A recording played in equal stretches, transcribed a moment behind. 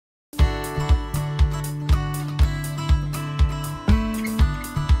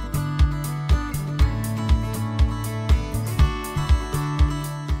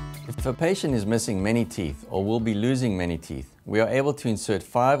If a patient is missing many teeth or will be losing many teeth, we are able to insert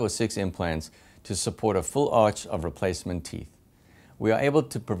 5 or 6 implants to support a full arch of replacement teeth. We are able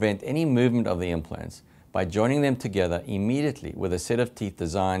to prevent any movement of the implants by joining them together immediately with a set of teeth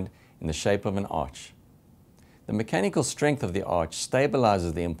designed in the shape of an arch. The mechanical strength of the arch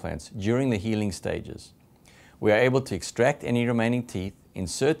stabilizes the implants during the healing stages. We are able to extract any remaining teeth,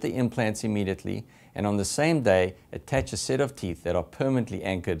 insert the implants immediately, and on the same day attach a set of teeth that are permanently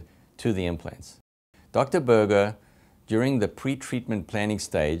anchored to the implants. Dr. Berger, during the pre-treatment planning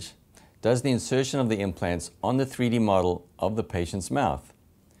stage, does the insertion of the implants on the 3D model of the patient's mouth.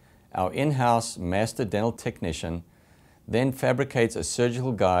 Our in-house master dental technician then fabricates a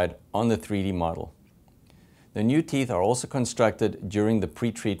surgical guide on the 3D model. The new teeth are also constructed during the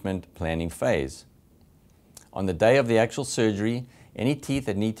pre-treatment planning phase. On the day of the actual surgery, any teeth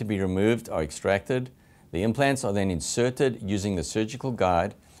that need to be removed are extracted. The implants are then inserted using the surgical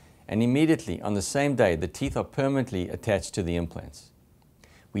guide, and immediately on the same day, the teeth are permanently attached to the implants.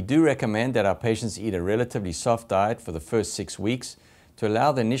 We do recommend that our patients eat a relatively soft diet for the first 6 weeks to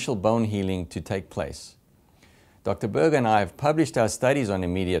allow the initial bone healing to take place. Dr. Berger and I have published our studies on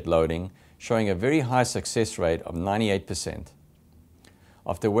immediate loading, showing a very high success rate of 98%.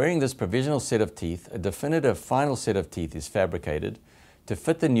 After wearing this provisional set of teeth, a definitive final set of teeth is fabricated to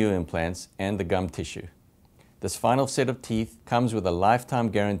fit the new implants and the gum tissue. This final set of teeth comes with a lifetime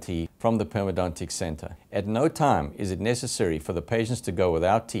guarantee from the Permadontics Center. At no time is it necessary for the patients to go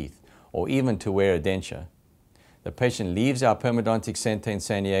without teeth or even to wear a denture. The patient leaves our Permadontics Center in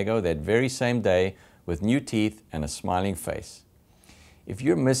San Diego that very same day with new teeth and a smiling face. If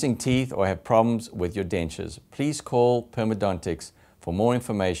you're missing teeth or have problems with your dentures, please call Permadontics for more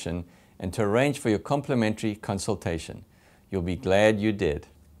information and to arrange for your complimentary consultation. You'll be glad you did.